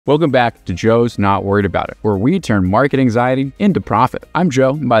Welcome back to Joe's Not Worried About It, where we turn market anxiety into profit. I'm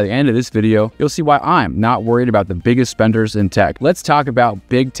Joe, and by the end of this video, you'll see why I'm not worried about the biggest spenders in tech. Let's talk about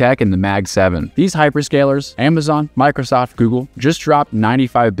big tech and the Mag 7. These hyperscalers, Amazon, Microsoft, Google, just dropped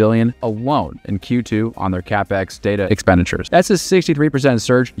 $95 billion alone in Q2 on their CapEx data expenditures. That's a 63%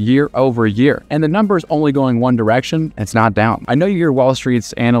 surge year over year, and the number is only going one direction. It's not down. I know you hear Wall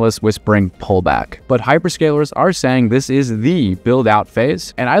Street's analysts whispering pullback, but hyperscalers are saying this is the build-out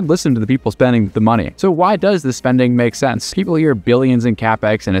phase, and I'd listen to the people spending the money. So why does this spending make sense? People hear billions in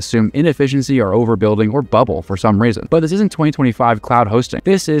CapEx and assume inefficiency or overbuilding or bubble for some reason. But this isn't 2025 cloud hosting.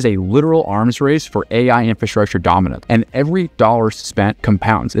 This is a literal arms race for AI infrastructure dominance, and every dollar spent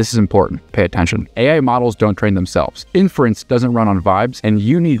compounds. This is important. Pay attention. AI models don't train themselves. Inference doesn't run on vibes, and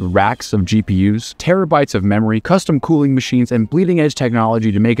you need racks of GPUs, terabytes of memory, custom cooling machines, and bleeding edge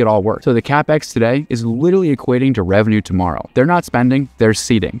technology to make it all work. So the CapEx today is literally equating to revenue tomorrow. They're not spending, they're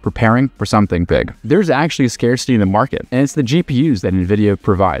seeding, preparing for something big. There's actually a scarcity in the market, and it's the GPUs that NVIDIA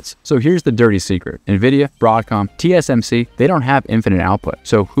provides. So here's the dirty secret. NVIDIA, Broadcom, TSMC, they don't have infinite output.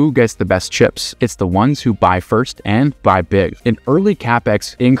 So who gets the best chips? It's the ones who buy first and buy big. An early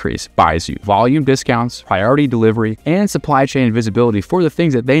CapEx increase buys you volume discounts, priority delivery, and supply chain visibility for the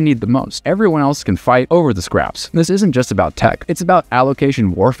things that they need the most. Everyone else can fight over the scraps. This isn't just about tech. It's about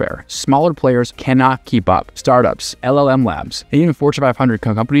allocation warfare. Smaller players cannot keep up. Startups, LLM labs, and even Fortune 500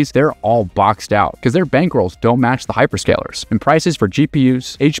 companies, they're all boxed out because their bankrolls don't match the hyperscalers. And prices for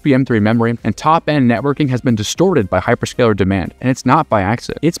GPUs, HBM3 memory, and top-end networking has been distorted by hyperscaler demand. And it's not by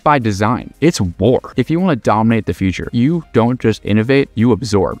accident. It's by design. It's war. If you want to dominate the future, you don't just innovate, you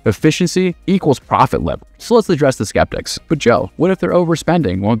absorb. Efficiency equals profit level. So let's address the skeptics. But Joe, what if they're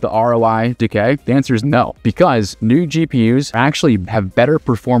overspending? Won't the ROI decay? The answer is no, because new GPUs actually have better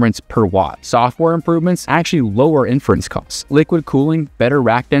performance per watt. Software improvements actually lower inference costs. Liquid cooling, better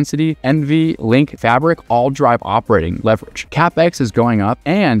rack density, NVLink fabric all drive operating leverage. CapEx is going up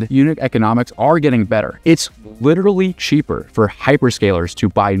and unit economics are getting better. It's literally cheaper for hyperscalers to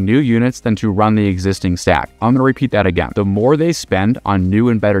buy new units than to run the existing stack. I'm gonna repeat that again. The more they spend on new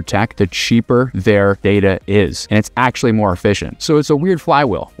and better tech, the cheaper their data is, and it's actually more efficient. So it's a weird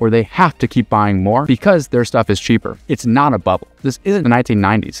flywheel where they have to keep buying more because their stuff is cheaper. It's not a bubble. This isn't the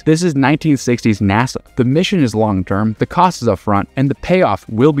 1990s. This is 1960s NASA. The mission is long-term, the cost is upfront, and the payoff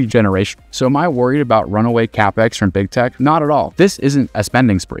will be generational. So am I worried about runaway CapEx from big tech? Not at all. This isn't a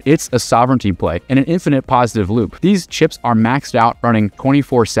spending spree. It's a sovereignty play and an infinite positive loop. These chips are maxed out running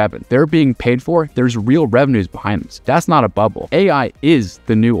 24/7. They're being paid for. There's real revenues behind this. That's not a bubble. AI is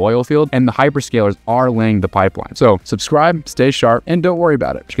the new oil field, and the hyperscalers are laying the pipeline. So subscribe, stay sharp, and don't worry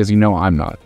about it because you know I'm not.